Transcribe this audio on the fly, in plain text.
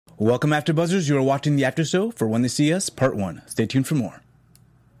Welcome, After Buzzers. You are watching the After Show for When They See Us, Part 1. Stay tuned for more.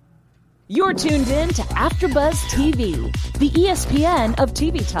 You're tuned in to AfterBuzz TV, the ESPN of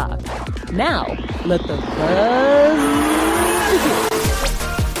TV talk. Now, let the buzz begin.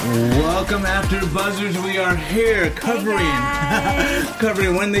 Welcome, After Buzzers. We are here covering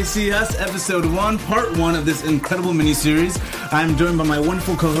When They See Us, Episode 1, Part 1 of this incredible miniseries. I'm joined by my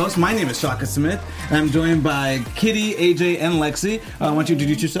wonderful co-host. My name is Shaka Smith, and I'm joined by Kitty, AJ, and Lexi. Why don't you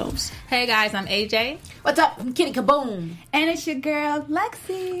introduce yourselves? Hey guys, I'm AJ. What's up? I'm Kitty Kaboom. And it's your girl,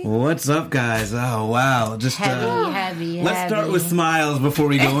 Lexi. What's up, guys? Oh, wow. Just heavy. Let's start with smiles before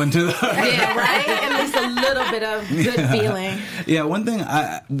we go into the... Yeah, right? At least a little bit of good feeling. Yeah, one thing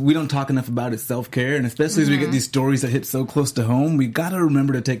we don't talk enough about is self-care, and especially as we get these stories that hit so close to home, we got to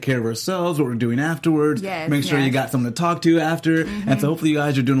remember to take care of ourselves, what we're doing afterwards, make sure you got someone to talk to after, and so hopefully you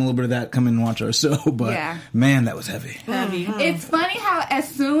guys are doing a little bit of that. Come and watch our show, but man, that was heavy. It's funny how as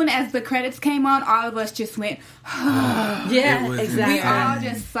soon as the credits came on, all of us just went, yeah, exactly. We all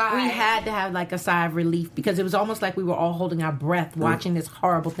just sighed. We had to have like a sigh of relief because it was almost like we were all holding our breath watching this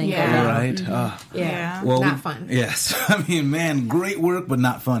horrible thing go down. Right? Well, not fun. Yes. I mean, man, great work, but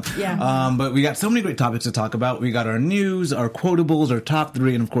not fun. Yeah. But we got so many great topics to talk about. We got our news, our quotables, our top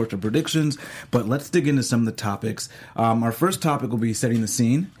 3, and of course our predictions. But let's dig into some of the topics. Our first topic will be setting the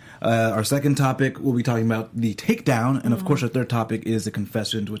scene. Our second topic, we'll be talking about the takedown. And, of course, our third topic is the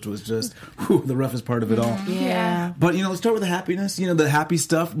confessions, which was just the roughest part of it all. Yeah. But, let's start with the happiness. The happy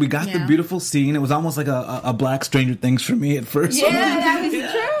stuff. We got the beautiful scene. It was almost like a Black Stranger Things for me at first. Yeah, that was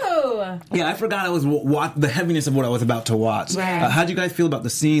true. Yeah, I forgot I was the heaviness of what I was about to watch. Right. How'd you guys feel about the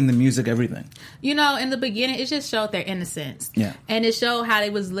scene, the music, everything? In the beginning, it just showed their innocence. Yeah. And it showed how they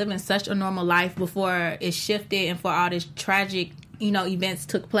was living such a normal life before it shifted and for all this tragic events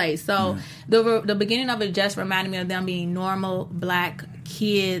took place. So the beginning of it just reminded me of them being normal Black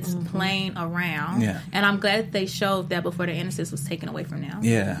kids playing around. Yeah. And I'm glad that they showed that before the innocence was taken away from them.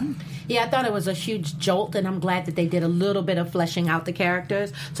 Yeah. Yeah, I thought it was a huge jolt, and I'm glad that they did a little bit of fleshing out the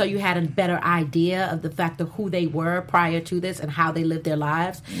characters so you had a better idea of the fact of who they were prior to this and how they lived their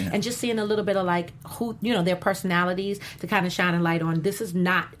lives. Yeah. And just seeing a little bit of like who, their personalities to kind of shine a light on this is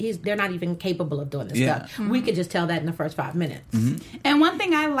not, they're not even capable of doing this stuff. We could just tell that in the first 5 minutes. And one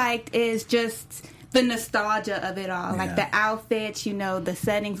thing I liked is just the nostalgia of it all. Like the outfits, the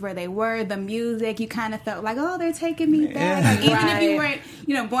settings where they were, the music. You kind of felt like, oh, they're taking me back. Like, even if you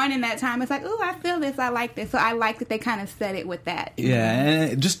weren't, born in that time, it's like, oh, I feel this, I like this. So I like that they kind of said it with that. Yeah,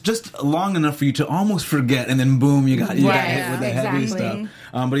 and just long enough for you to almost forget, and then boom, you got hit with the heavy stuff.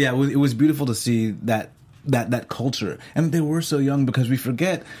 But yeah, it was beautiful to see that culture. And they were so young because we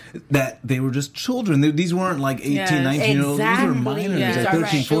forget that they were just children. These weren't like 18, 19-year-olds. These were minors, like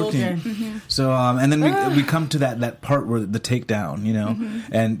 13, 14. So, and then we come to that part where the takedown,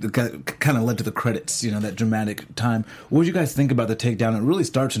 and it kind of led to the credits, that dramatic time. What did you guys think about the takedown? It really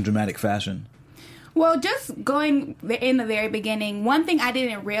starts in dramatic fashion. Well, just going in the very beginning, one thing I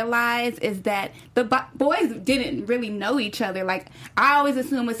didn't realize is that the boys didn't really know each other. Like, I always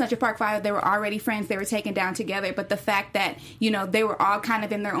assumed with Central Park 5 they were already friends, they were taken down together. But the fact that, they were all kind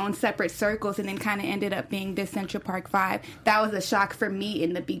of in their own separate circles and then kind of ended up being this Central Park 5, that was a shock for me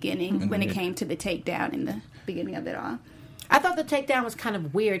in the beginning when it came to the takedown in the beginning of it all. I thought the takedown was kind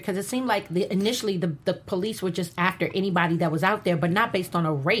of weird because it seemed like initially the police were just after anybody that was out there, but not based on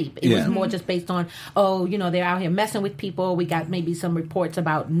a rape. It was more just based on, they're out here messing with people. We got maybe some reports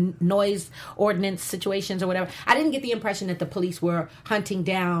about noise ordinance situations or whatever. I didn't get the impression that the police were hunting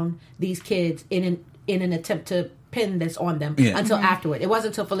down these kids in an attempt to pin this on them until afterward. It wasn't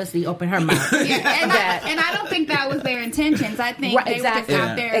until Felicity opened her mouth. And I don't think that was their intentions. I think they were just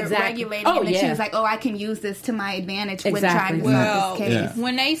out there regulating and then she was like, I can use this to my advantage when trying to solve this case.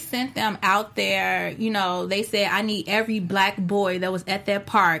 When they sent them out there, they said, I need every Black boy that was at that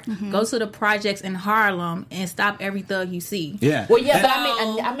park, go to the projects in Harlem and stop every thug you see. Yeah. Well, but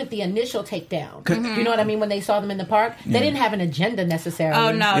I meant the initial takedown. You know what I mean? When they saw them in the park, they didn't have an agenda necessarily.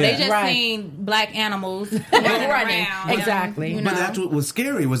 Oh, no. They just seen Black animals running. Exactly. But that's what was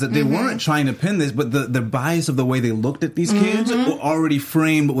scary, was that they weren't trying to pin this, but the bias of the way they looked at these kids were already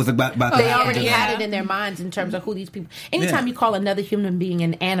framed what was about to happen. They already had it in their minds in terms of who these people... Anytime you call another human being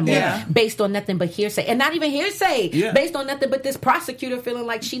an animal based on nothing but hearsay, and not even hearsay, based on nothing but this prosecutor feeling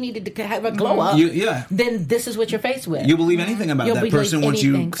like she needed to have a glow up, then this is what you're faced with. You believe anything about that person once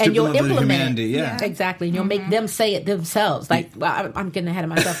you strip them of their humanity. Yeah. Exactly. And you'll make them say it themselves. Like, I'm getting ahead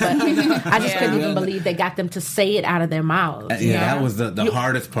of myself, but I just couldn't even believe they got them to say it out of their mouths. That was the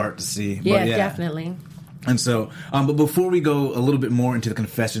hardest part to see. Yeah, definitely. And so, but before we go a little bit more into the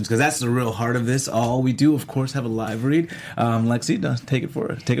confessions, because that's the real heart of this, all we do, of course, have a live read. Lexi, take it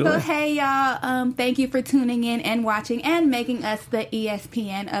for us. Take it away. So, hey, y'all. Thank you for tuning in and watching and making us the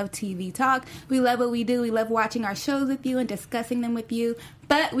ESPN of TV Talk. We love what we do. We love watching our shows with you and discussing them with you.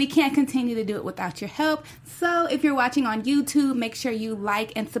 But we can't continue to do it without your help. So if you're watching on YouTube, make sure you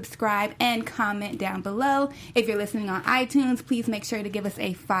like and subscribe and comment down below. If you're listening on iTunes, please make sure to give us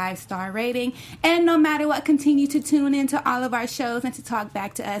a 5-star rating. And no matter what, continue to tune into all of our shows and to talk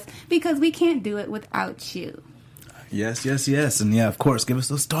back to us, because we can't do it without you. Yes. And yeah, of course, give us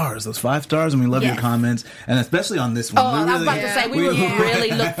those stars, those 5 stars, and we love your comments, and especially on this one. I was about to say, we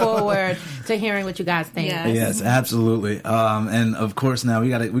really look forward to hearing what you guys think. Yes, absolutely. And of course, now we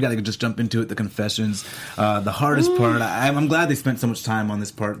gotta just jump into it, the confessions. The hardest part, I'm glad they spent so much time on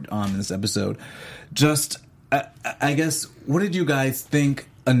this part, in this episode. Just, I guess, what did you guys think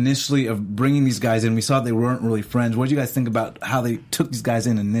initially of bringing these guys in? We saw they weren't really friends. What did you guys think about how they took these guys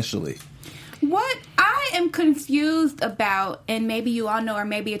in initially? What I am confused about, and maybe you all know, or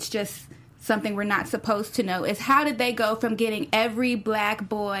maybe it's just something we're not supposed to know, is how did they go from getting every black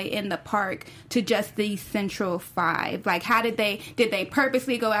boy in the park to just these central 5? Like, how did they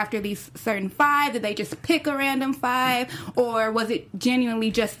purposely go after these certain 5? Did they just pick a random 5? Or was it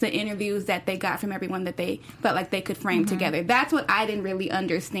genuinely just the interviews that they got from everyone that they felt like they could frame together? That's what I didn't really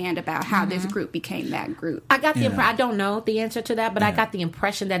understand about how this group became that group. I got the I don't know the answer to that, but I got the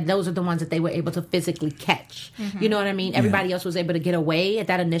impression that those are the ones that they were able to physically catch. You know what I mean? Everybody else was able to get away at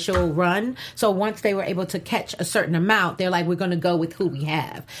that initial run. So once they were able to catch a certain amount, they're like, we're going to go with who we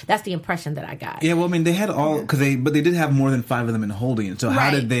have. That's the impression that I got. Yeah, well, I mean, they had but they did have more than 5 of them in holding. So how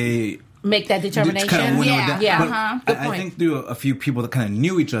did they make that determination? Good point. I think through a few people that kind of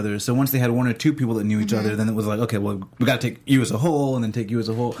knew each other. So once they had 1 or 2 people that knew each other, then it was like, okay, well, we got to take you as a whole, and then take you as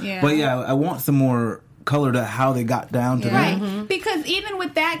a whole. Yeah. But I want some more color to how they got down to that. Because even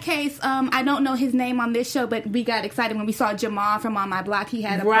with that case, I don't know his name on this show, but we got excited when we saw Jamal from On My Block. He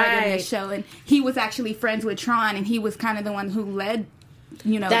had a part in this show, and he was actually friends with Tron, and he was kind of the one who led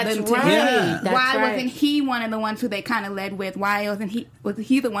that's them right. Yeah. Why wasn't he one of the ones who they kind of led with? Why was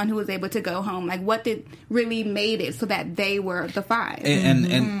he the one who was able to go home? Like, what did really made it so that they were the 5?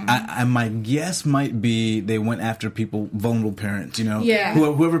 And I my guess might be they went after vulnerable parents.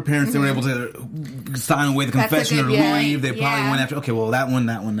 Whoever parents they were able to sign away the confession or leave. They probably went after. Okay, well that one.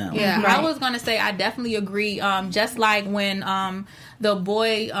 Yeah, right. I was gonna say I definitely agree. Just like when the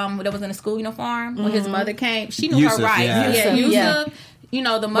boy that was in a school uniform when his mother came, she knew her rights. Yusuf.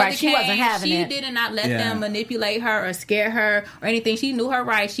 The mother she wasn't having she it. did not let them manipulate her or scare her or anything. She knew her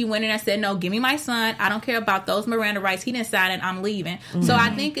rights. She went in and said, no, give me my son. I don't care about those Miranda rights. He didn't sign it. I'm leaving. So I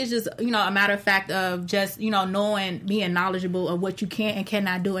think it's just, a matter of fact of just, knowing, being knowledgeable of what you can and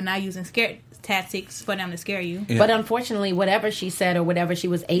cannot do and not using scare tactics for them to scare you. But unfortunately, whatever she said or whatever she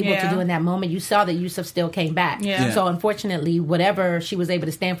was able to do in that moment, you saw that Yusuf still came back. So unfortunately, whatever she was able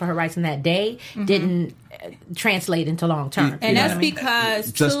to stand for her rights in that day didn't translate into long term. And that's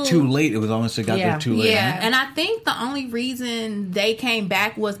because just too late. It was almost got there too late. Yeah, and I think the only reason they came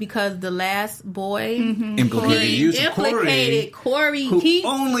back was because the last boy implicated Corey. He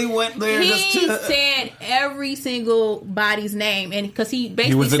only went there. He said every single body's name, and because he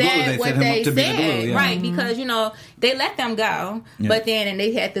basically said what they said, right? Because they let them go, but then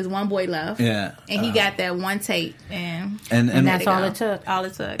they had this one boy left, and he got that one tape, and that's all it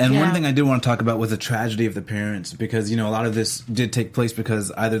took. And one thing I did want to talk about was the tragedy of the parents, because a lot of this did take place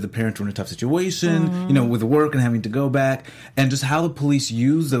because either the parents were in a tough situation, with work and having to go back, and just how the police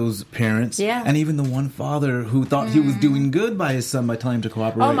use those parents, and even the one father who thought he was doing good by his son by telling him to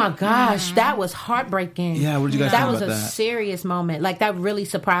cooperate. Oh my gosh, that was heartbreaking. Yeah, what did you guys think about that? That was a serious moment. Like, that really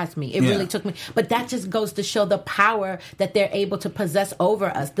surprised me. It really took me. But that just goes to show the power that they're able to possess over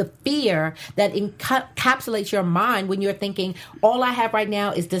us. The fear that encapsulates your mind when you're thinking, all I have right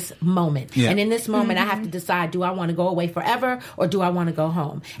now is this moment. And in this moment, I have to decide, do I want to go away forever or do I want to go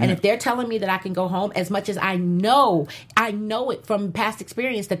home? And if they're telling me that I can go home, as much as I know it from past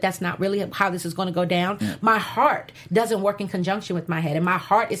experience that that's not really how this is going to go down, my heart doesn't work in conjunction with my head. And my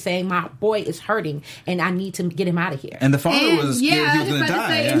heart is saying, my boy is hurting and I need to get him out of here. And the father was scared he was going to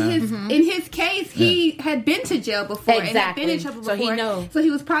die. In his case, he had been to jail before and had been in trouble before. So he knows. So he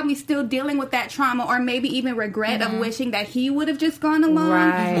was probably still dealing with that trauma, or maybe even regret of wishing that he would have just gone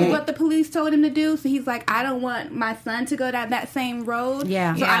along with what the police told him to do. So he's like, I don't want my son to go down that same road. So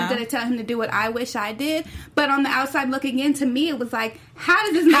I'm going to tell him to do what I wish I did. But on the outside looking in, to me, it was like, how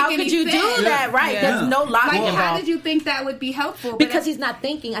does this make any could you sense? do that? Right. Yeah. There's no logic Like, involved. how did you think that would be helpful? Because he's not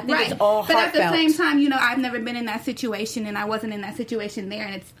thinking. I think it's all But heartfelt. at the same time, I've never been in that situation, and I wasn't in that situation there.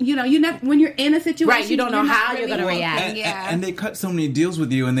 And it's, you never, when you're in a situation, Right, you don't know how you're really gonna react. thinking, And they cut so many deals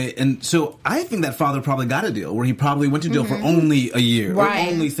with you, and so I think that father probably got a deal where he probably went to jail for only a year Right.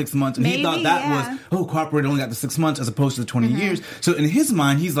 or only 6 months, and he Maybe, thought that yeah. was corporate only got the 6 months as opposed to the 20 years. So in his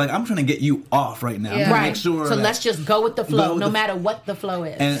mind, he's like, I'm trying to get you off right now. I'm trying to Right. make sure. So that- let's just go with the flow, Go with no the- matter what the flow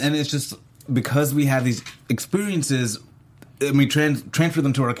is. and it's just because we have these experiences, and we transfer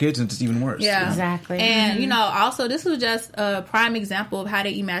them to our kids, and it's just even worse. Yeah, Exactly. And also this was just a prime example of how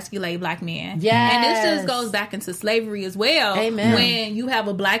they emasculate black men. Yes. And this just goes back into slavery as well. Amen. When you have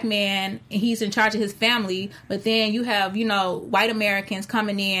a black man and he's in charge of his family, but then you have white Americans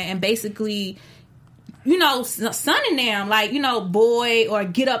coming in and basically sonning them, like, boy, or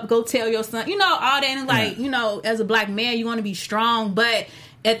get up, go tell your son, all that. And like, as a black man, you want to be strong, but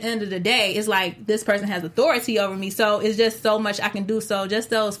at the end of the day, it's like this person has authority over me. So it's just so much I can do. So just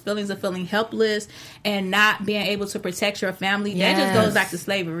those feelings of feeling helpless and not being able to protect your family, that just goes back to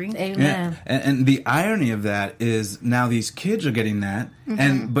slavery. Amen. Yeah. And the irony of that is now these kids are getting that,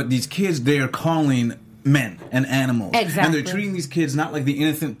 but these kids, they are calling men and animals. Exactly. And they're treating these kids not like the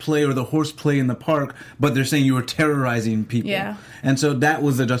innocent play or the horseplay in the park, but they're saying you are terrorizing people. Yeah. And so that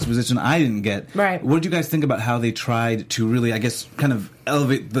was the juxtaposition I didn't get. Right. What did you guys think about how they tried to really, I guess, kind of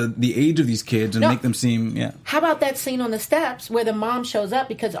elevate the age of these kids and make them seem, How about that scene on the steps where the mom shows up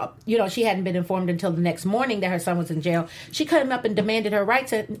because, she hadn't been informed until the next morning that her son was in jail. She cut him up and demanded her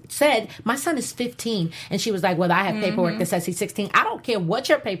rights and said, my son is 15. And she was like, well, I have paperwork that says he's 16. I don't care what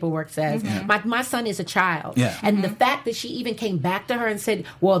your paperwork says. My son is a child. Yeah. And the fact that she even came back to her and said,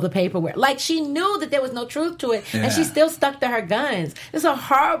 well, the paperwork. Like, she knew that there was no truth to it. Yeah. And she still stuck to her guns. It's a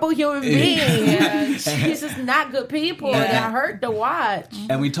horrible human being. She's just not good people. Yeah. They're hurt to watch.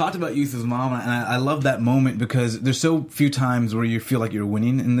 And we talked about youth as mom, and I love that moment because there's so few times where you feel like you're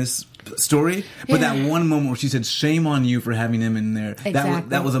winning in this story, but that one moment where she said, shame on you for having him in there, Exactly.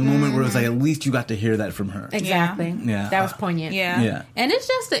 that was a moment where it was like, at least you got to hear that from her. Exactly. Yeah. That was poignant. Yeah. And it's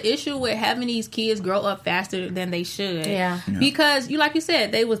just the issue with having these kids grow up faster than they should. Yeah. Because like you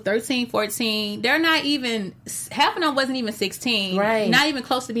said, they was 13, 14. They're not even, half of them wasn't even 16. Right. Not even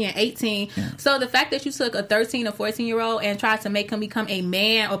close to being 18. So the fact that you took a 13 or 14-year-old and tried to make him become a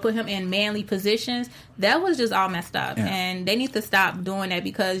man or put him in manly positions, that was just all messed up. Yeah. And they need to stop doing that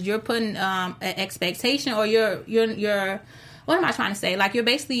because you're putting an expectation, or you're what am I trying to say? Like, you're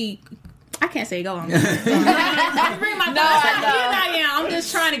basically, I can't say go on. Bring my I'm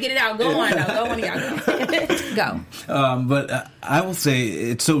just trying to get it out. Go on, though. Go on, y'all. Go. But I will say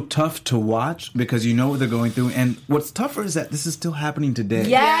it's so tough to watch because you know what they're going through, and what's tougher is that this is still happening today.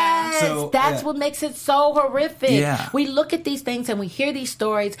 Yes, So, that's what makes it so horrific. Yeah. We look at these things and we hear these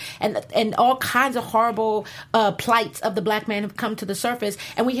stories, and all kinds of horrible plights of the black man have come to the surface,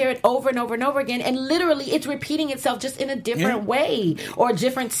 and we hear it over and over and over again, and literally it's repeating itself just in a different way or a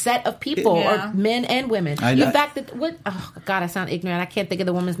different set of people, or men and women. The fact that oh God, I sound ignorant. I can't think of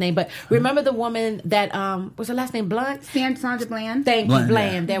the woman's name, but remember the woman that was her last name Blunt? Sandra Bland. Thank you,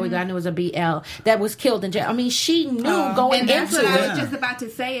 Bland. There we go. I knew it was a BL that was killed in jail. I mean, she knew going And that's into what I it. was just about to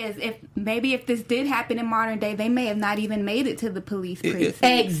say is if this did happen in modern day, they may have not even made it to the police precinct.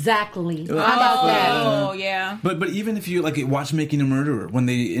 Exactly. How about that? Oh, yeah. But even if you watch Making a Murderer, when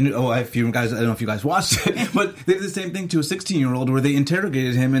they if you guys, I don't know if you guys watched it, but they did the same thing to a 16-year-old where they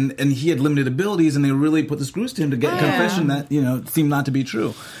interrogated him and he had limited abilities, and they really put the screws to him to get a confession that seemed not to be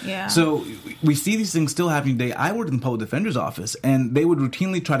true. Yeah. So we see these things still happening today. I worked in the public defender's office, and they would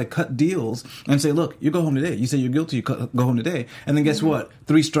routinely try to cut deals and say, "Look, you go home today. You say you're guilty, you go home today." And then guess what?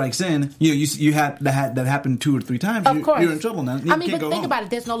 3 strikes in, you had that happened 2 or 3 times. Of course. You're in trouble now. You I mean, can't but go think home. about it.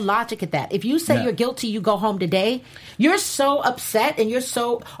 There's no logic at that. If you say Yeah. you're guilty, you go home today. You're so upset, and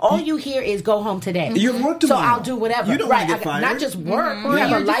all you hear is "go home today." You have work so tomorrow. I'll do whatever. You don't right? want to get fired. Not just work. Or You have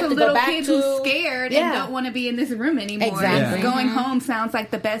you're a just life a to little go back kid to. who's scared and don't want to be in this room anymore. Exactly. And going home sounds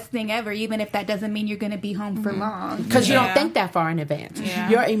like the best thing ever, even if that doesn't mean you're going to be home for long. Because you don't think that far in advance. Yeah.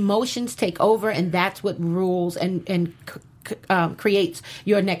 Your emotions take over, and that's what rules and creates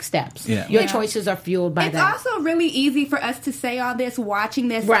your next steps. Yeah. Your Yeah. choices are fueled by It's that. also really easy for us to say all this watching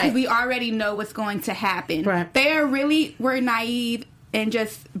this Right. because we already know what's going to happen. Right. We're naive and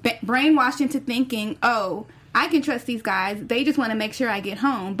just brainwashed into thinking, oh, I can trust these guys. They just want to make sure I get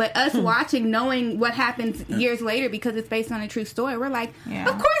home. But us watching, knowing what happens years later because it's based on a true story, we're like,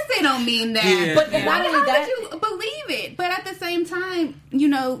 of course they don't mean that. Yeah. But not only that, how would you believe it? But at the same time, you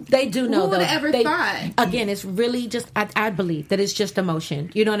know, they do know. Who would have ever thought? Again, it's really just, I believe that it's just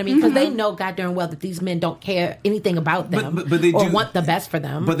emotion. You know what I mean? Because they know goddamn well that these men don't care anything about them but they or do want the best for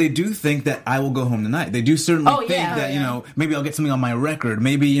them. But they do think that I will go home tonight. They do certainly think that, you know, maybe I'll get something on my record.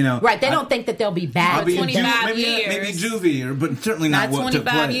 Maybe, you know. Right. They don't think that they'll be bad. I'll be 25 years. Maybe juvie, but certainly not what took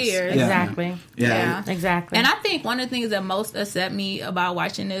 25 place. years. Exactly. Yeah. Exactly. And I think one of the things that most upset me about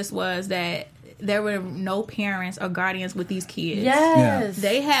watching this was that there were no parents or guardians with these kids. Yes.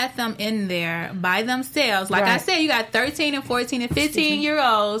 They had them in there by themselves. Like I Right. said, you got 13 and 14 and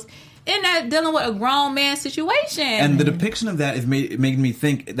 15-year-olds in there dealing with a grown man situation. And the depiction of that is made me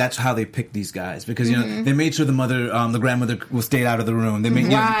think that's how they picked these guys, because you know they made sure the mother, the grandmother, will stay out of the room. They made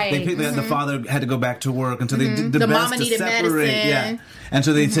they picked the father had to go back to work, and so they did the best mama to needed separate. medicine. Yeah, and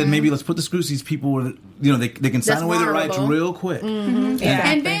so they said maybe let's put the screws to these people where you know they can sign That's away their rights vulnerable. real quick.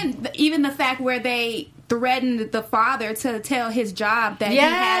 And then even the fact where they threatened the father to tell his job that he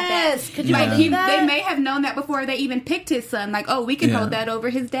had that. Could you Like believe that? they may have known that before they even picked his son. Like, oh, we can hold that over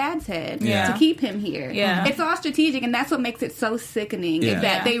his dad's head to keep him here. Yeah. It's all strategic, and that's what makes it so sickening. Yeah. Is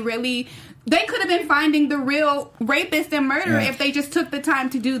that they could have been finding the real rapist and murderer if they just took the time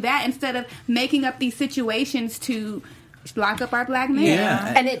to do that instead of making up these situations to lock up our black men.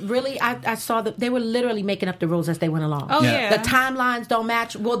 Yeah. And it really, I saw that they were literally making up the rules as they went along. Oh, yeah. The timelines don't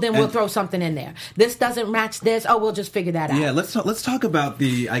match. Well, then we'll throw something in there. This doesn't match this. Oh, we'll just figure that out. Yeah, let's talk about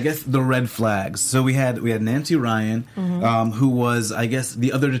the red flags. So we had Nancy Ryan, who was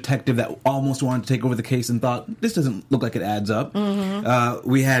the other detective that almost wanted to take over the case and thought this doesn't look like it adds up.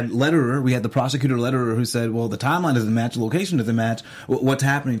 We had Lederer, the prosecutor Lederer, who said, well, the timeline doesn't match, the location doesn't match. What's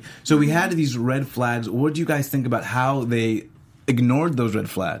happening? So we had these red flags. What do you guys think about how they ignored those red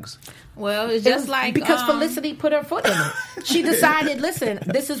flags? Well, it's just like because Felicity put her foot in it. She decided, listen,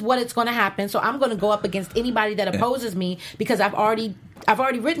 this is what it's going to happen. So I'm going to go up against anybody that opposes me because I've already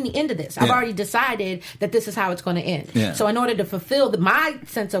written the end of this. I've already decided that this is how it's going to end. Yeah. So in order to fulfill my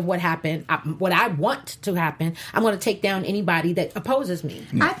sense of what happened, what I want to happen, I'm going to take down anybody that opposes me.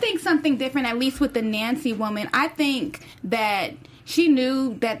 I think something different, at least with the Nancy woman. I think that she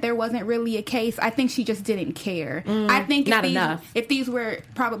knew that there wasn't really a case. I think she just didn't care. I think if these were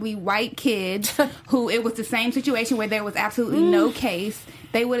probably white kids who it was the same situation where there was absolutely no case,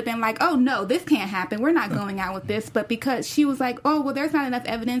 they would have been like, oh, no, this can't happen. We're not going out with this. But because she was like, oh, well, there's not enough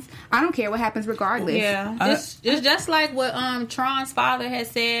evidence, I don't care what happens regardless. Yeah. It's just like what Tron's father had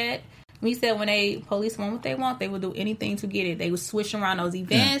said. He said when police want what they want, they will do anything to get it. They will switch around those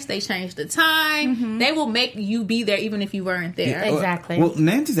events. They change the time. They will make you be there even if you weren't there. Yeah, exactly. Well,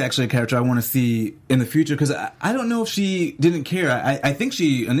 Nancy's actually a character I want to see in the future because I don't know if she didn't care. I think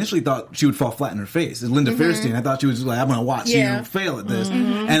she initially thought she would fall flat in her face. It's Linda Fairstein. I thought she was like, I'm going to watch you fail at this.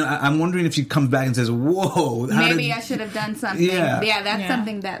 And I'm wondering if she comes back and says, whoa. Maybe I should have done something. Yeah, that's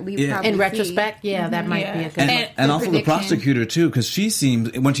something that we probably in retrospect, that might be a good and also the prosecutor, too, because she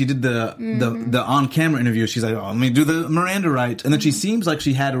seems, when she did the on-camera interview, she's like, oh, let me do the Miranda rights. And then she seems like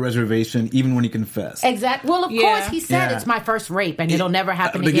she had a reservation even when he confessed. Exactly. Well, of course, he said it's my first rape and it'll never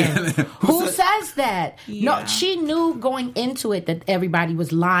happen again. Who says that? Yeah. No, she knew going into it that everybody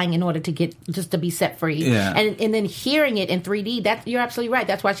was lying in order to get just to be set free. Yeah. And then hearing it in 3D, you're absolutely right.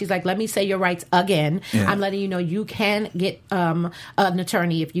 That's why she's like, let me say your rights again. Yeah. I'm letting you know you can get an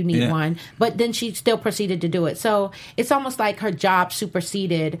attorney if you need one. But then she still proceeded to do it. So it's almost like her job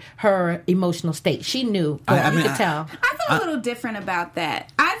superseded her emotional state. She knew. You could tell. I feel a little different about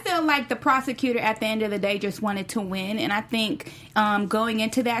that. I feel like the prosecutor at the end of the day just wanted to win, and I think going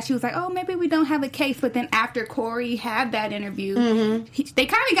into that she was like, oh, maybe we don't have a case. But then after Corey had that interview, they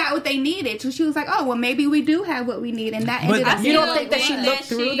kind of got what they needed. So she was like, oh, well, maybe we do have what we need, and that ended up. You don't think that she looked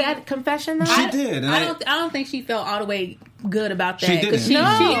through that confession though? She did. I don't think she felt all the way good about that. She didn't.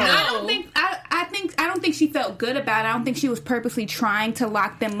 I don't think she felt good about it. I don't think she was purposely trying to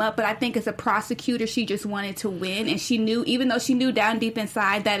lock them up, but I think as a prosecutor she just wanted to win, and she knew, even though she knew down deep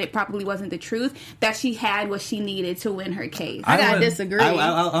inside that it probably wasn't the truth, that she had what she needed to win her case. I gotta disagree.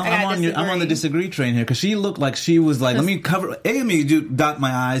 I'm on the disagree train here because she looked like she was like, let me dot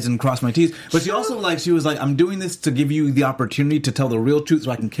my I's and cross my T's, but she also she was like, I'm doing this to give you the opportunity to tell the real truth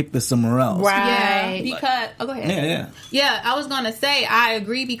so I can kick this somewhere else. Right. Yeah, because go ahead. Yeah, I was gonna say I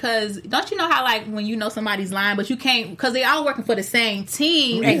agree because don't you know how when you know somebody's lying but you can't because they all working for the same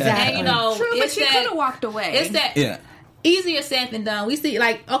team. Exactly. And, true, but she could have walked away. It's that easier said than done. We see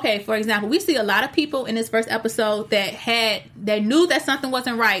for example, we see a lot of people in this first episode that knew that something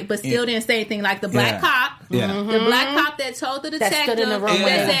wasn't right but still didn't say anything, like the black cop. The black cop that told the detective that stood in the room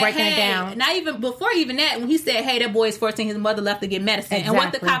when they were breaking it down. Not even before even that, when he said, "Hey, that boy is 14. His mother left to get medicine." Exactly.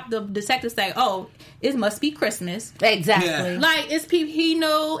 And what the detective say? "Oh, it must be Christmas." Exactly. Yeah. Like it's people he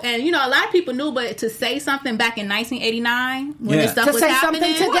knew, and a lot of people knew, but to say something back in 1989 when this stuff to was say happening,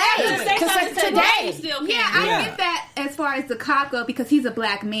 something today, to say something today, still can't. I get that as far as the cop go, because he's a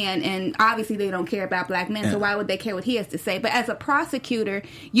black man, and obviously they don't care about black men, so why would they care what he has to say? But as a prosecutor,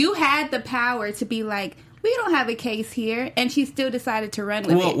 you had the power to be like, we don't have a case here, and she still decided to run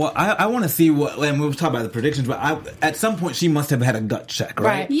with it. Well, I want to see what, and we'll talk about the predictions, but at some point she must have had a gut check,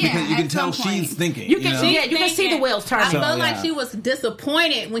 right? Yeah, because you can at tell some point. she's thinking. You can see the wheels turning. I felt like she was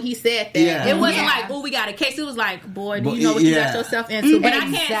disappointed when he said that. Yeah. It wasn't like, "Oh, we got a case." It was like, "Boy, do you know what you got yourself into?" But I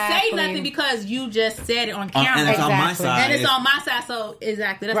can't say nothing because you just said it on camera, and it's on my side, and it's on my side. So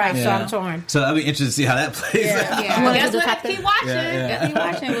exactly, that's right. how So I'm torn. So I'll be interested to see how that plays out. Well, guess what? Keep watching. Keep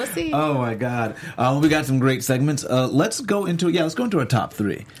watching. We'll see. Oh my God, we got some great segments. Let's go into our top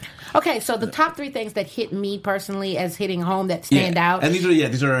 3. Okay, so the top 3 things that hit me personally as hitting home that stand out. And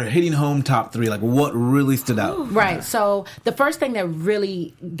these are hitting home top 3, like what really stood out. Right. So the first thing that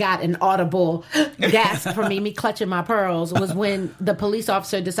really got an audible gasp from me clutching my pearls, was when the police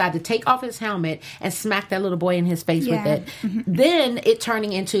officer decided to take off his helmet and smack that little boy in his face with it. Then it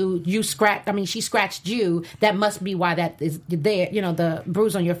turning into she scratched you. That must be why that is there. The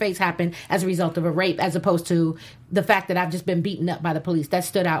bruise on your face happened as a result of a rape, as opposed to the fact that I've just been beaten up by the police. That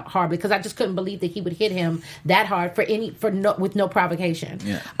stood out horribly because I just couldn't believe that he would hit him that hard with no provocation.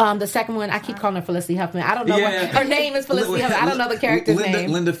 Yeah. The second one, I keep calling her Felicity Huffman. I don't know what her name is. Felicity Huffman. I don't know the character's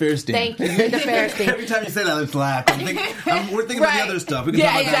name. Linda Fairstein. Thank you, Linda Fairstein. Every time you say that, let's laugh. We're thinking about the other stuff. We can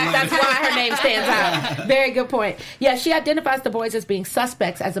talk about exactly. That's why her name stands out. Very good point. Yeah, she identifies the boys as being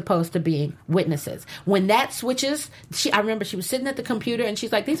suspects as opposed to being witnesses. When that switches, I remember she was sitting at the computer and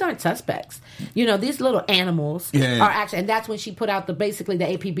she's like, "These aren't suspects. These little animals." Yeah. Are actually, and that's when she put out the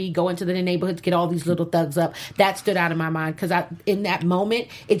APB go into the neighborhoods, get all these little thugs up. That stood out in my mind because in that moment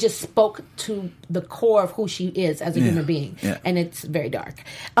it just spoke to the core of who she is as a human being, and it's very dark.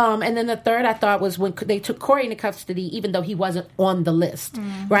 And then the third I thought was when they took Corey into custody, even though he wasn't on the list.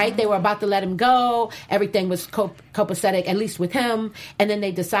 Right? They were about to let him go. Everything was copacetic, at least with him, and then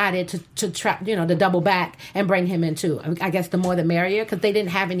they decided to double back and bring him in too. I guess the more the merrier, because they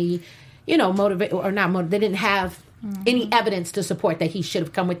didn't have any. They didn't have any evidence to support that he should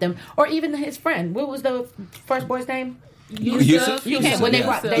have come with them, or even his friend. What was the first boy's name? Yusuf. When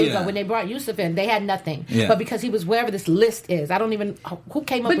they brought Yusuf in, they had nothing. Yeah. But because he was wherever this list is, I don't even who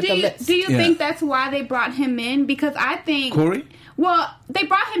came up with the list. Do you think that's why they brought him in? Because I think Corey. Well, they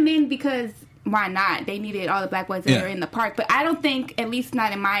brought him in because. Why not? They needed all the black boys that are in the park. But I don't think, at least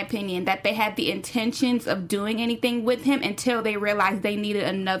not in my opinion, that they had the intentions of doing anything with him until they realized they needed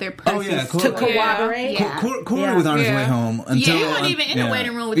another person to corroborate. Corey was on his way home. Until, he wasn't even in the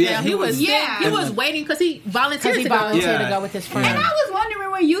waiting room with them. He was waiting because he volunteered to go with his friend. And I was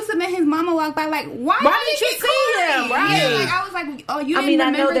wondering when Yusuf and his mama walked by, like, why did you see him? Right? Yeah. Like, I was like, oh, you didn't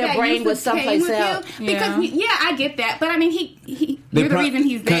remember I know their that brain Yusuf was someplace else. Because I get that, but I mean, you're the reason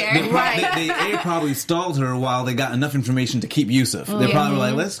he's there, right? They probably stalled her while they got enough information to keep Yusuf. They probably were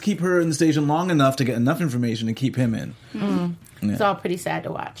like, let's keep her in the station long enough to get enough information to keep him in. It's all pretty sad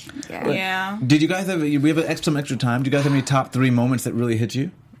to watch. Yeah. Did you guys have? We have some extra time. Do you guys have any top 3 moments that really hit you?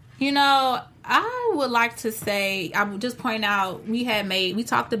 I would like to say, I would just point out, we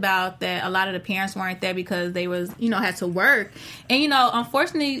talked about that a lot of the parents weren't there because they had to work. And,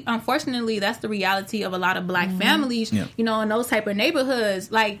 unfortunately, that's the reality of a lot of black families, in those type of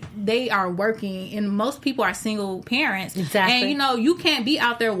neighborhoods. Like, they are working, and most people are single parents. Exactly. And, you can't be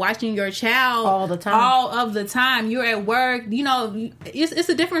out there watching your child all the time. All of the time. You're at work. It's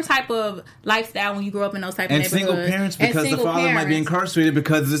a different type of lifestyle when you grow up in those type of neighborhoods. And single parents, because the father might be incarcerated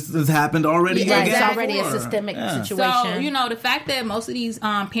because this has happened already. Right, it's already a systemic situation. So, the fact that most of these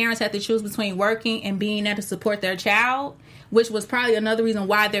parents have to choose between working and being there to support their child, which was probably another reason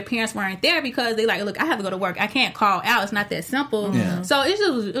why their parents weren't there, because they look, I have to go to work. I can't call out. It's not that simple. Yeah. So it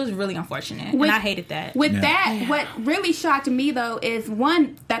was really unfortunate, and I hated that. What really shocked me, though, is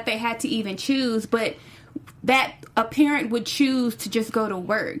one, that they had to even choose, but that a parent would choose to just go to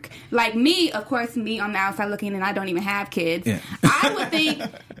work. Like me, of course, on the outside looking, and I don't even have kids. Yeah. I would think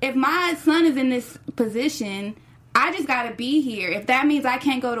if my son is in this position, I just got to be here. If that means I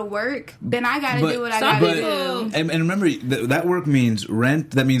can't go to work, then I got to do what I got to do. And remember, that work means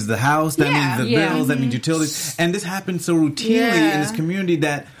rent. That means the house. That means the bills. That means utilities. And this happens so routinely in this community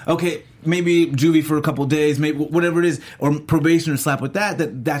that, okay, maybe juvie for a couple of days, maybe whatever it is, or probation or slap with that's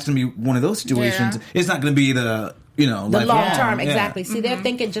going to be one of those situations. Yeah. It's not going to be the the long term. Exactly. See, they're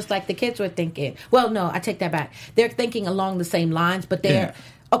thinking just like the kids were thinking. Well, no, I take that back. They're thinking along the same lines, but they're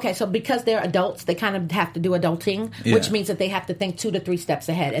okay, so because they're adults, they kind of have to do adulting, which means that they have to think 2 to 3 steps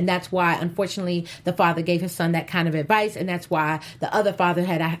ahead. And that's why, unfortunately, the father gave his son that kind of advice. And that's why the other father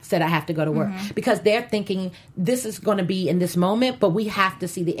said, I have to go to work. Because they're thinking, this is going to be in this moment, but we have to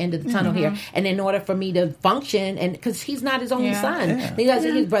see the end of the tunnel here. And in order for me to function, and because he's not his only son. He has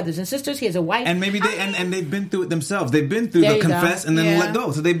his brothers and sisters. He has a wife. And maybe and they've been through it themselves. They've been through the confess and then let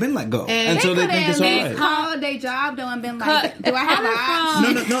go. So they've been let go. And so they think it's all right. Called their job, though, and been like, do I have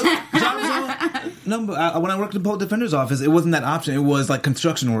an option? No, when I worked in the public defender's office, it wasn't that option. It was like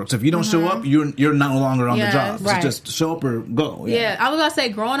construction work. So if you don't show up, you're no longer on the job. So just show up or go. Yeah, I was gonna say,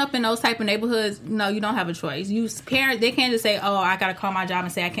 growing up in those type of neighborhoods, no, you don't have a choice. Parents, they can't just say, "Oh, I gotta call my job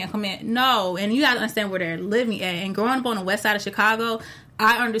and say I can't come in." No, and you gotta understand where they're living at. And growing up on the west side of Chicago,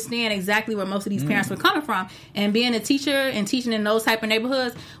 I understand exactly where most of these parents were coming from. And being a teacher and teaching in those type of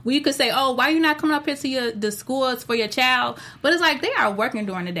neighborhoods, we could say, oh, why are you not coming up here to the schools for your child? But it's like they are working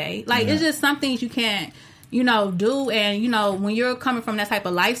during the day. Like, it's just some things you can't, do. And, when you're coming from that type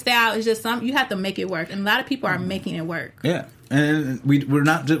of lifestyle, it's just you have to make it work. And a lot of people are making it work. Yeah. And we're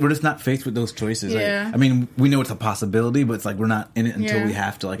just not faced with those choices. Yeah. I mean, we know it's a possibility, but it's like we're not in it until we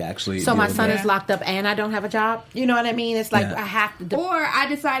have to actually. So my son is locked up and I don't have a job. You know what I mean? It's like I have to. Or I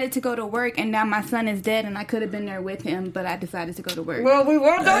decided to go to work and now my son is dead and I could have been there with him, but I decided to go to work. Well, we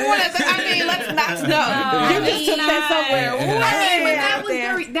weren't going to. I mean, let's not know. You just took that somewhere.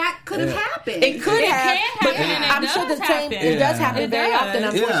 That could have happened. It could have. But I'm sure the same. It does happen very often,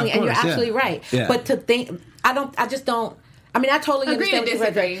 unfortunately, and you're absolutely right. Yeah. But to think, I just don't. I mean, I totally understand what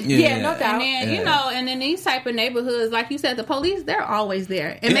you're saying. Yeah, no doubt. And then, and in these type of neighborhoods, like you said, the police, they're always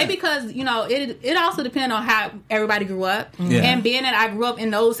there. And maybe because, it also depends on how everybody grew up. And being that I grew up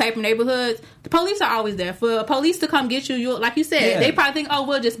in those type of neighborhoods, the police are always there. For police to come get you, like you said, they probably think, oh,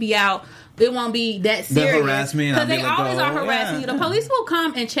 we'll just be out. It won't be that serious. They'll harass me. Because they always are harassing you. The police will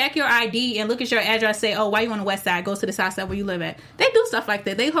come and check your ID and look at your address, say, oh, why you on the west side? Go to the south side where you live at. They do stuff like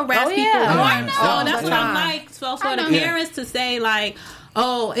that. They harass people. I know. That's what I'm like. So for the parents to say, like,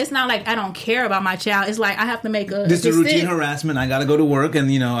 oh, it's not like I don't care about my child. It's like I have to make a this is routine harassment. I got to go to work, and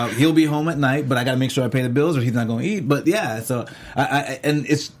he'll be home at night, but I got to make sure I pay the bills, or he's not going to eat. But so and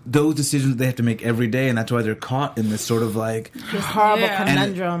it's those decisions they have to make every day, and that's why they're caught in this sort of like this horrible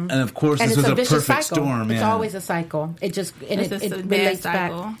conundrum. And of course, this was a perfect storm. It's always a cycle. It just it relates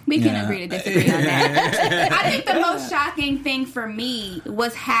back. We can agree to disagree on that. I think the most shocking thing for me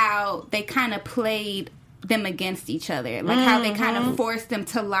was how they kind of played them against each other, like how they kind of forced them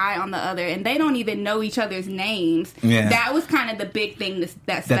to lie on the other, and they don't even know each other's names. That was kind of the big thing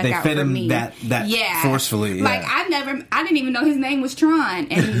that stuck out for me. That forcefully. Like I didn't even know his name was Tron,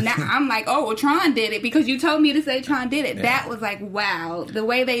 and now I'm like, oh, well, Tron did it because you told me to say Tron did it. That was like, wow, the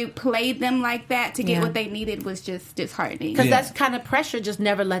way they played them like that to get what they needed was just disheartening. Because that kind of pressure just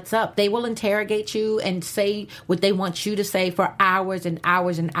never lets up. They will interrogate you and say what they want you to say for hours and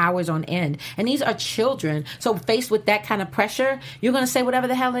hours and hours on end, and these are children. So faced with that kind of pressure, you're going to say whatever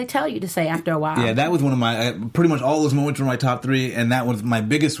the hell they tell you to say after a while. Yeah, that was one of my, pretty much all those moments were my top 3, and that was my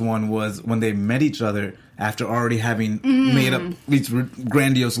biggest one was when they met each other after already having made up these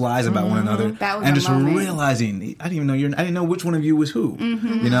grandiose lies about one another, and just realizing I didn't know which one of you was who,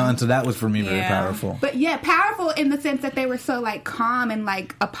 and so that was for me very powerful. But powerful in the sense that they were so like calm and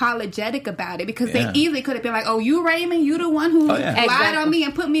like apologetic about it, because they easily could have been like, "Oh, you Raymond, you the one who lied on me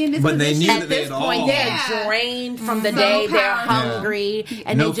and put me in this." But position. They knew at that this point they're drained from the day, they're hungry,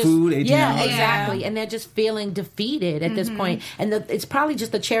 and no they just food, exactly, and they're just feeling defeated at this point. And it's probably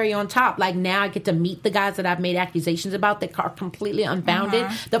just the cherry on top. Like now I get to meet the guys that I've made accusations about that are completely unfounded.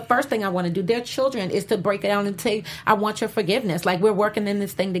 The first thing I want to do, their children, is to break it down and say, I want your forgiveness. Like we're working in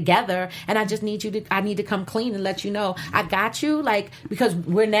this thing together, and I just need I need to come clean and let you know I got you. Like, because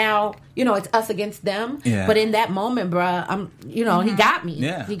we're now, it's us against them. Yeah. But in that moment, bruh, he got me.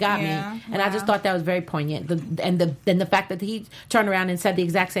 Yeah. He got me. And I just thought that was very poignant. And the fact that he turned around and said the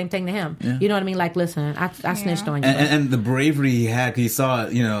exact same thing to him. Yeah. You know what I mean? Like, listen, I snitched on you. And the bravery he had, he saw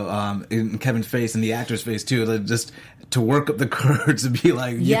it, in Kevin's face and the actor's face too, just to work up the courage to be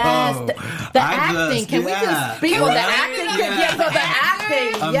like, yo, the acting. Can we just speak on the acting? Yeah, the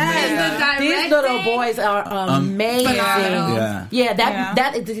acting. Yes, these little boys are amazing.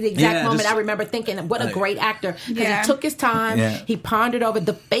 That is the exact moment I remember thinking, what a great actor, because he took his time, he pondered over.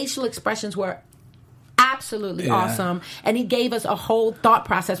 The facial expressions were absolutely awesome. And he gave us a whole thought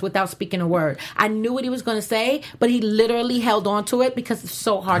process without speaking a word. I knew what he was going to say, but he literally held on to it because it's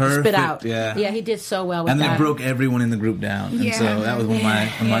so hard to spit out. Yeah, he did so well with that. And that. then it broke everyone in the group down. And so that was one of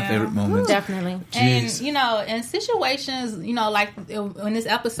my favorite moments. Definitely. And, in situations, like in this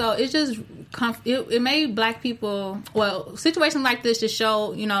episode, it's just, it made black people, situations like this just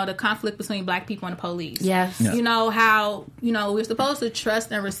show, the conflict between black people and the police. Yes. Yeah. How, we're supposed to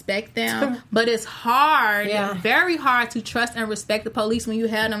trust and respect them, but it's hard, very hard to trust and respect the police when you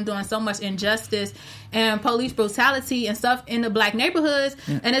have them doing so much injustice and police brutality and stuff in the black neighborhoods,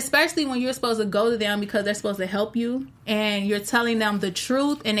 and especially when you're supposed to go to them because they're supposed to help you and you're telling them the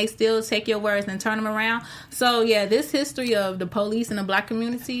truth and they still take your words and turn them around. So this history of the police in the black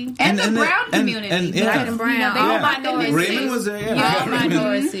community and the brown community, black and brown, all minorities. Raymond was there, all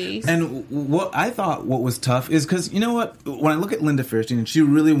minorities. And what was tough is because, you know what, when I look at Linda Fairstein and she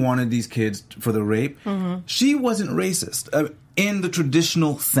really wanted these kids for the rape, she wasn't racist. In the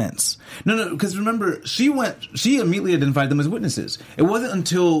traditional sense. No, because remember, she immediately identified them as witnesses. It wasn't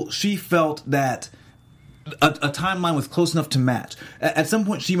until she felt that a timeline was close enough to match. At some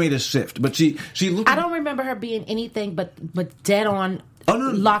point, she made a shift, but she looked... I don't remember her being anything but dead on...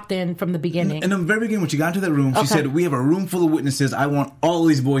 locked in from the beginning. In the very beginning, when she got into that room, she said, we have a room full of witnesses. I want all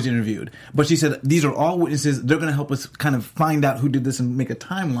these boys interviewed. But she said, these are all witnesses. They're going to help us kind of find out who did this and make a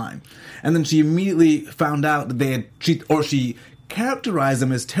timeline. And then she immediately found out that she characterized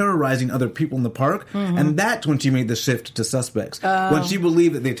them as terrorizing other people in the park. And that's when she made the shift to suspects. When she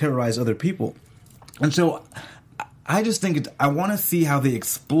believed that they terrorized other people. And so I just think I want to see how they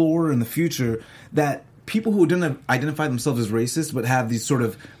explore in the future that people who didn't identify themselves as racist but have these sort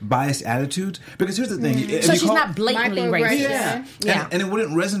of biased attitudes. Because here's the thing. So she's not blatantly racist. Yeah. And it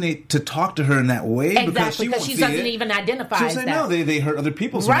wouldn't resonate to talk to her in that way. Exactly, because she doesn't even identify as that. No, they hurt other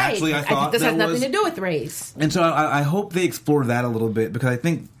people. So actually, I thought this has nothing to do with race. And so I hope they explore that a little bit, because I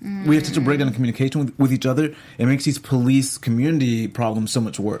think we have such a breakdown in communication with each other. It makes these police community problems so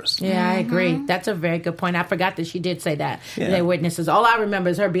much worse. Yeah, I agree. That's a very good point. I forgot that she did say that. They witnesses. All I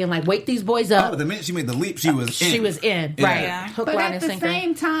remember is her being like, wake these boys up. Oh, the minute she made the leap, she was in. She was in. Right. Yeah. Hook, but line, at and the sinker.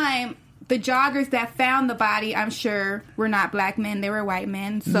 same time, the joggers that found the body, I'm sure, were not black men. They were white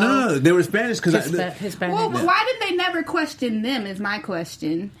men. So No, they were Spanish. Hispanic. Well, why did they never question them is my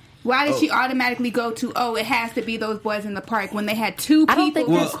question. Why did she automatically go to, it has to be those boys in the park, when they had two people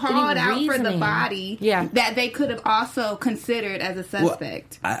who called out for the body that they could have also considered as a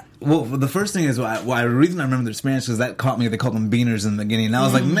suspect? Well, the first thing is, the reason I remember they're Spanish is that caught me. They called them beaners in the beginning. And I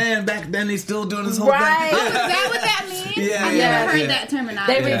was like, man, back then they still doing this whole thing. Oh, is that what that means? I never heard that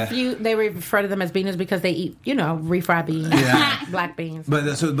terminology. They refer to them as beaners because they eat, refried beans, black beans. But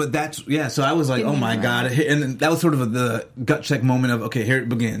that's, so I was like, oh my God. And that was sort of the gut check moment of, okay, here it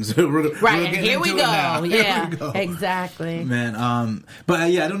begins. We're and here we go. Yeah, we go. Exactly. Man, but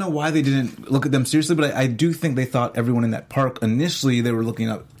I don't know why they didn't look at them seriously, but I do think they thought everyone in that park, initially, they were looking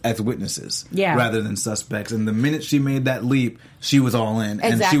up as witnesses rather than suspects. And the minute she made that leap, she was all in.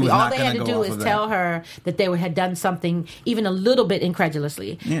 Exactly. And she was all not they going had to to do is tell her that they had done something even a little bit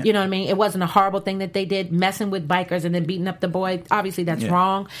incredulously. Yeah. You know what I mean? It wasn't a horrible thing that they did, messing with bikers and then beating up the boy. Obviously, that's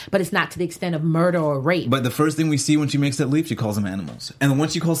wrong, but it's not to the extent of murder or rape. But the first thing we see when she makes that leap, she calls them animals. And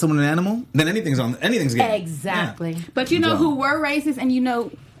once you call someone an animal, then anything's game. Exactly. Yeah. But who were racist, and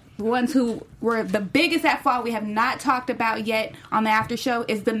the ones who were the biggest at fault we have not talked about yet on the after show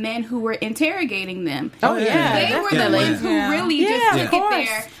is the men who were interrogating them. Oh, yeah. They were the ones who really just took it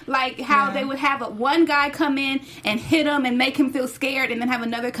there. Like how they would have one guy come in and hit him and make him feel scared, and then have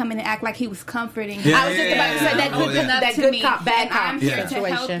another come in and act like he was comforting him. I was just about to say that good cop, bad cop I'm here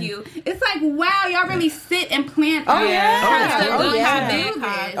situation. to help you. It's like, wow, y'all really sit and plant. Definitely.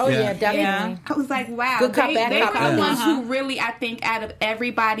 I was like, wow. Good cop, bad cop. They're the ones who really, I think, out of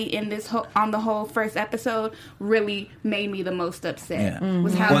everybody in this on the whole first episode, really made me the most upset.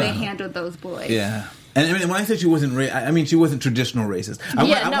 Was how they handled those boys. Yeah. And I mean, when I said she wasn't she wasn't traditional racist. I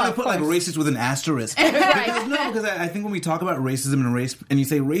want to put like racist with an asterisk. Because I think when we talk about racism and race, and you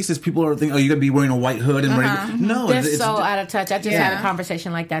say racist, people are thinking, you got to be wearing a white hood and no, they're so out of touch. I just had a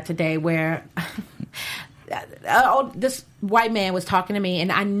conversation like that today where this white man was talking to me,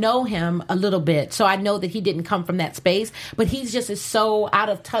 and I know him a little bit, so I know that he didn't come from that space, but he's just is so out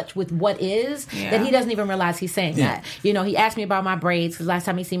of touch with what is that he doesn't even realize he's saying that. He asked me about my braids, because last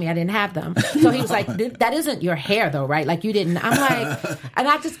time he seen me, I didn't have them. So he was like, that isn't your hair though, right? Like, you didn't. I'm like, and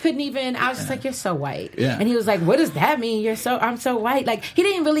I just couldn't even, I was just like, you're so white. Yeah. And he was like, what does that mean? I'm so white. Like, he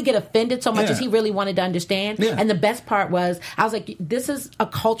didn't really get offended so much as he really wanted to understand. Yeah. And the best part was, I was like, this is a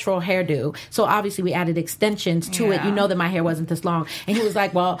cultural hairdo. So obviously we added extensions to it. You know that my hair wasn't this long. And he was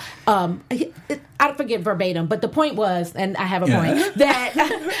like, well, I forget verbatim, but the point was, and I have a point,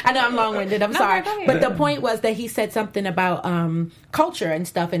 that, I know I'm long-winded, I'm sorry, but the point was that he said something about culture and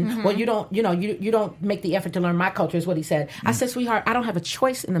stuff, and well, you don't make the effort to learn my culture, is what he said. I said, sweetheart, I don't have a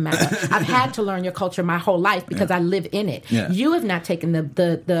choice in the matter. I've had to learn your culture my whole life because I live in it. You have not taken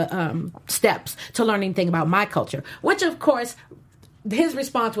the steps to learn anything about my culture, which of course, his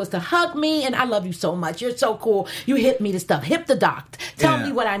response was to hug me, and I love you so much. You're so cool. You hip me to stuff. Hip the doc. Tell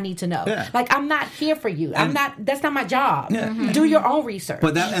me what I need to know. Like, I'm not here for you. That's not my job. Do your own research.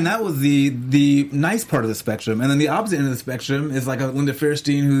 But that was the nice part of the spectrum. And then the opposite end of the spectrum is like a Linda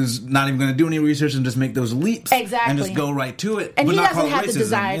Fairstein who's not even going to do any research and just make those leaps. Exactly. And just go right to it. And but he not doesn't have racism. the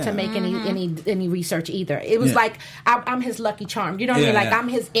desire to make any research either. It was like, I'm his lucky charm. You know what I mean? Like, I'm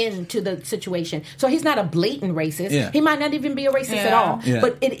his in to the situation. So he's not a blatant racist. He might not even be a racist at all.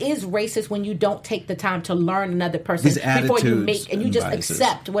 But it is racist when you don't take the time to learn another person before you make, and you just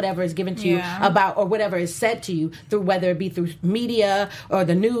accept whatever is given to you about, or whatever is said to you through, whether it be through media or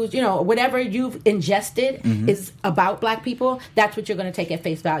the news, whatever you've ingested is about black people. That's what you're going to take at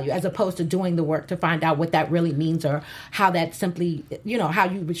face value, as opposed to doing the work to find out what that really means, or how that simply, how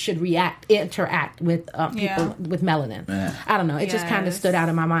you should interact with people with melanin. I don't know. It just kind of stood out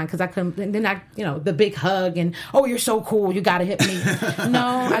in my mind because I couldn't. And then the big hug and, oh, you're so cool. You got to hit me.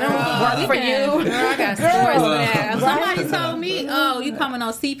 No, I don't work for you. Girl, I got stories for that. Somebody told me, oh, you coming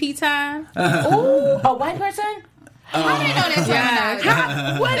on CP time? Ooh, a white person? How did they know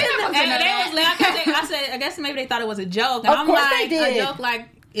that? What is And they was laughing. I said, I guess maybe they thought it was a joke. And Of course they did. A joke like,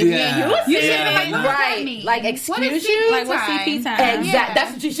 You should have been like, right. Like, excuse you? Like, what's CP time? Exactly.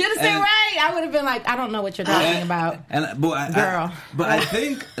 That's what you should have said, right? I would have been like, I don't know what you're talking about. Girl.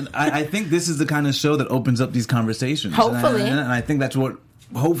 I think this is the kind of show that opens up these conversations. Hopefully. And I think that's what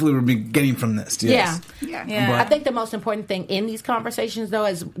hopefully we'll be getting from this. Yes. I think the most important thing in these conversations, though,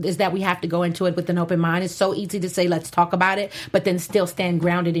 is that we have to go into it with an open mind. It's so easy to say, let's talk about it, but then still stand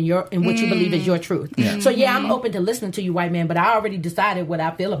grounded in what you believe is your truth. So I'm open to listening to you, white man, but I already decided what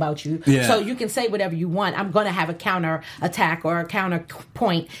I feel about you. So you can say whatever you want. I'm going to have a counter attack or a counter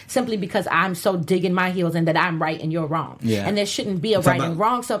point simply because I'm so digging my heels and that I'm right and you're wrong. And there shouldn't be a right and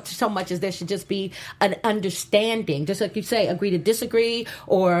wrong so much as there should just be an understanding. Just like you say, agree to disagree,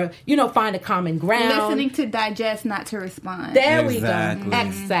 or find a common ground. Listening to digest, not to respond. There we go.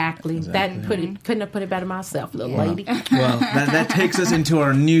 Exactly. That couldn't have put it better myself, little lady. Well, that takes us into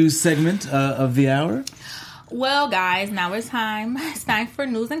our news segment of the hour. Well, guys, now it's time. It's time for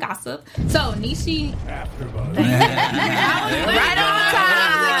news and gossip. So, Niecy... Right on time.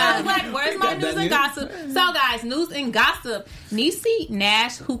 I was like, where's my news and gossip? So, guys, news and gossip. Niecy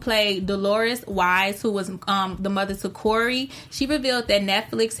Nash, who played Dolores Wise, who was the mother to Corey, she revealed that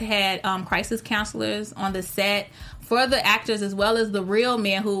Netflix had crisis counselors on the set for the actors as well as the real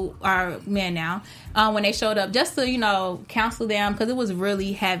men who are men now when they showed up, just to counsel them, because it was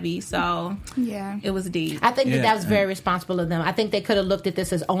really heavy. So it was deep. I think that was very responsible of them. I think they could have looked at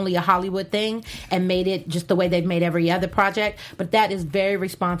this as only a Hollywood thing and made it just the way they've made every other project, but that is very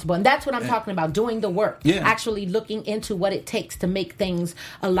responsible, and that's what I'm talking about, doing the work, actually looking into what it takes to make things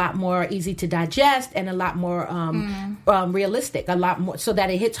a lot more easy to digest and a lot more realistic, a lot more, so that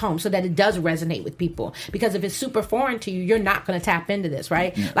it hits home, so that it does resonate with people. Because if it's super foreign to you, you're not going to tap into this,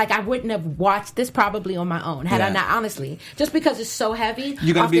 right? Like, I wouldn't have watched this probably on my own had I not, honestly, just because it's so heavy.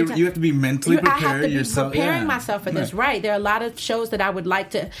 You have to be mentally prepared. I have to be yourself. preparing myself for this, right? There are a lot of shows that I would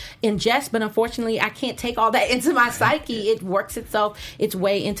like to ingest, but unfortunately I can't take all that into my psyche. It works its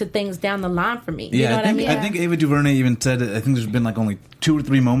way into things down the line for me. You know what I mean? I think Ava DuVernay even said it. I think there's been like only 2 or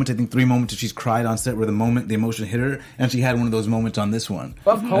 3 moments. I think 3 moments that she's cried on set where the emotion hit her, and she had one of those moments on this one.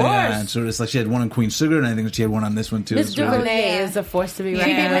 Of course. And so it's like she had one on Queen Sugar, and I think she had one on this one too. Miss DuVernay is a force to be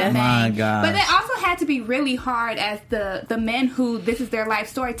reckoned with. My God. But they also had to be really hard as the men who this is their life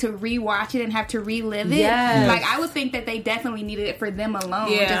story to rewatch it and have to relive it. Yes. Like, I would think that they definitely needed it for them alone,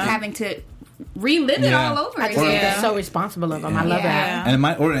 just having to relive it all over again. That's so responsible of them. I love that. And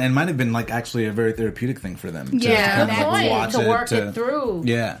it might have been like actually a very therapeutic thing for them. To work it through.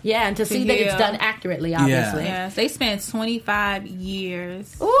 And to see that it's done accurately, obviously. Yes, they spent 25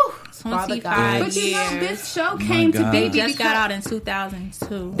 years. Ooh. 25 But this show came to be. Just got out in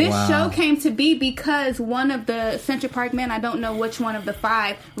 2002. This show came to be because one of the Central Park men, I don't know which one of the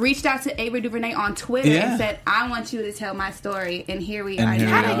 5, reached out to Ava DuVernay on Twitter and said, I want you to tell my story, and here we are.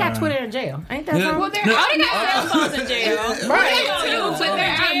 How they got Twitter in jail? Ain't that something? Well, they got cell phones in jail. Right. But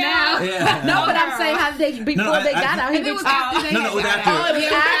they're out now. No, but I'm saying how they they got out. It was after they after. No, not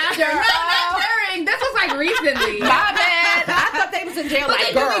during. This was like recently. My bad. I thought they was in jail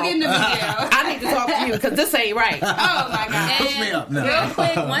like, girl, I need to talk to you because this ain't right. Oh my God. Hook me up. No. Real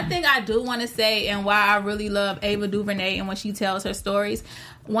quick, one thing I do want to say and why I really love Ava DuVernay and when she tells her stories,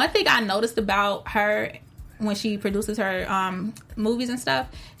 one thing I noticed about her when she produces her movies and stuff,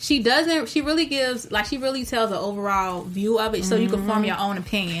 she really tells an overall view of it so you can form your own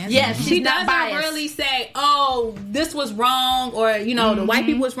opinion. Yeah, she doesn't biased. really say, oh, this was wrong, or the white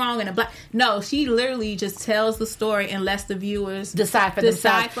people was wrong and the black. No, she literally just tells the story and lets the viewers decide for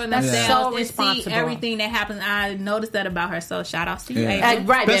themselves so and see everything that happens. I noticed that about her, so shout out to you, Ava.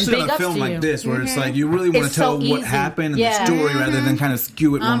 Right, especially and big on a film like this where it's like you really want to tell what happened in the story rather than kind of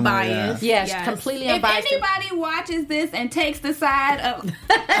skew it unbiased. one way. Yes, completely unbiased. If anybody watches this and takes the side of, we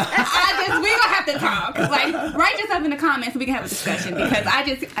gonna have to talk. Like, write yourself in the comments so we can have a discussion because I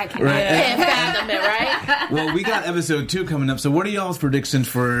can't fathom it, right? Well, we got episode 2 coming up. So, what are y'all's predictions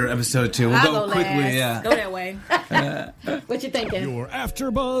for episode 2? We'll go quickly. Go that way. What you thinking? Your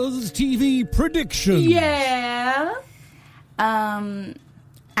AfterBuzz TV prediction. Yeah.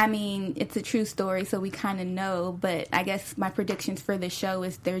 I mean, it's a true story, so we kind of know, but I guess my predictions for the show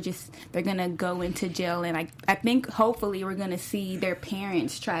is they're going to go into jail, and I think hopefully we're going to see their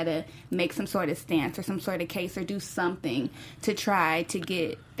parents try to make some sort of stance or some sort of case or do something to try to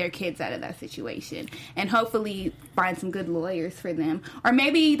get their kids out of that situation, and hopefully find some good lawyers for them. Or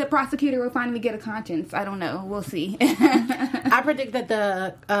maybe the prosecutor will finally get a conscience. I don't know. We'll see. I predict that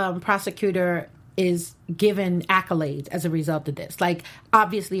the prosecutor is given accolades as a result of this. Like,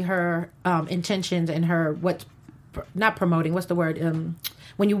 obviously her intentions and her not promoting, what's the word?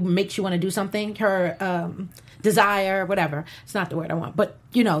 When you makes you want to do something, her desire, whatever. It's not the word I want. But,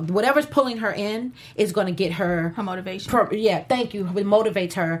 whatever's pulling her in is going to get her motivation. Thank you. What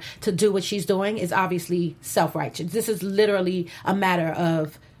motivates her to do what she's doing is obviously self-righteous. This is literally a matter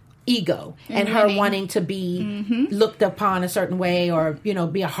of ego and her wanting to be looked upon a certain way or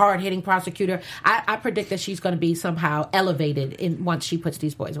be a hard-hitting prosecutor. I predict that she's going to be somehow elevated once she puts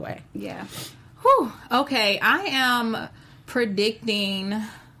these boys away. Yeah. Whew. Okay, I am predicting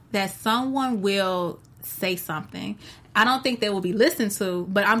that someone will say something. I don't think they will be listened to,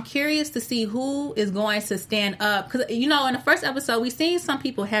 but I'm curious to see who is going to stand up. Because, in the first episode, we've seen some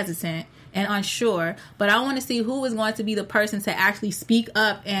people hesitant and unsure, but I want to see who is going to be the person to actually speak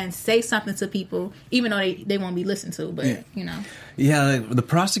up and say something to people, even though they won't be listened to. But yeah, the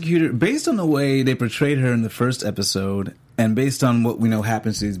prosecutor, based on the way they portrayed her in the first episode, and based on what we know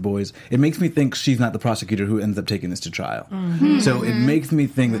happens to these boys, it makes me think she's not the prosecutor who ends up taking this to trial. So it makes me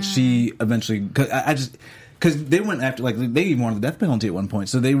think that she eventually, because they went after, they even wanted the death penalty at one point,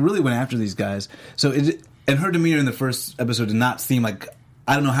 so they really went after these guys. So and her demeanor in the first episode did not seem like,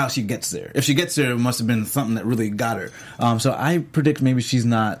 I don't know how she gets there. If she gets there, it must have been something that really got her. So I predict maybe she's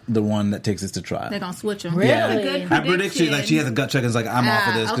not the one that takes this to trial. They're going to switch them. Really? Yeah. I predict she has a gut check and is like, I'm off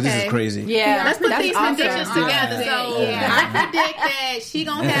of this because this is crazy. Yeah. Let's put these awesome. predictions together. So I predict that she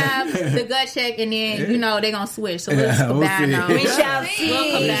going to have the gut check and then, they're going to switch. So we'll see. We shall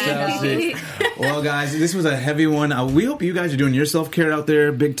see. Well, guys, this was a heavy one. We hope you guys are doing your self-care out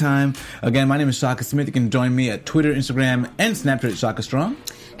there big time. Again, my name is Shaka Smith. You can join me at Twitter, Instagram, and Snapchat at Shaka Strong.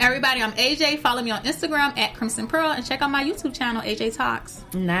 Everybody, I'm AJ. Follow me on Instagram at Crimson Pearl and check out my YouTube channel, AJ Talks.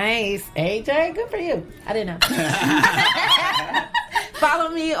 Nice. AJ, good for you. I didn't know. Follow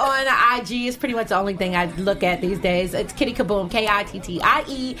me on IG. It's pretty much the only thing I look at these days. It's Kitty Kaboom, KITTIE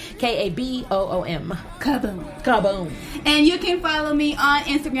KABOOM. Kaboom. Kaboom. And you can follow me on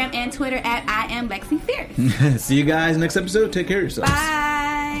Instagram and Twitter at I am Lexi Fierce. See you guys next episode. Take care of yourselves.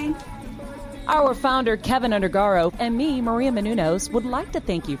 Bye. Our founder, Kevin Undergaro, and me, Maria Menounos, would like to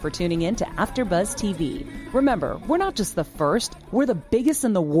thank you for tuning in to AfterBuzz TV. Remember, we're not just the first, we're the biggest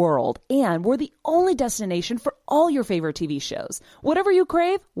in the world, and we're the only destination for all your favorite TV shows. Whatever you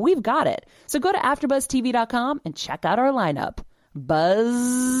crave, we've got it. So go to AfterBuzzTV.com and check out our lineup.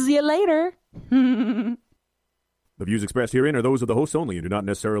 Buzz you later. The views expressed herein are those of the hosts only and do not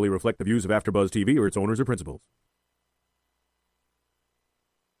necessarily reflect the views of AfterBuzz TV or its owners or principals.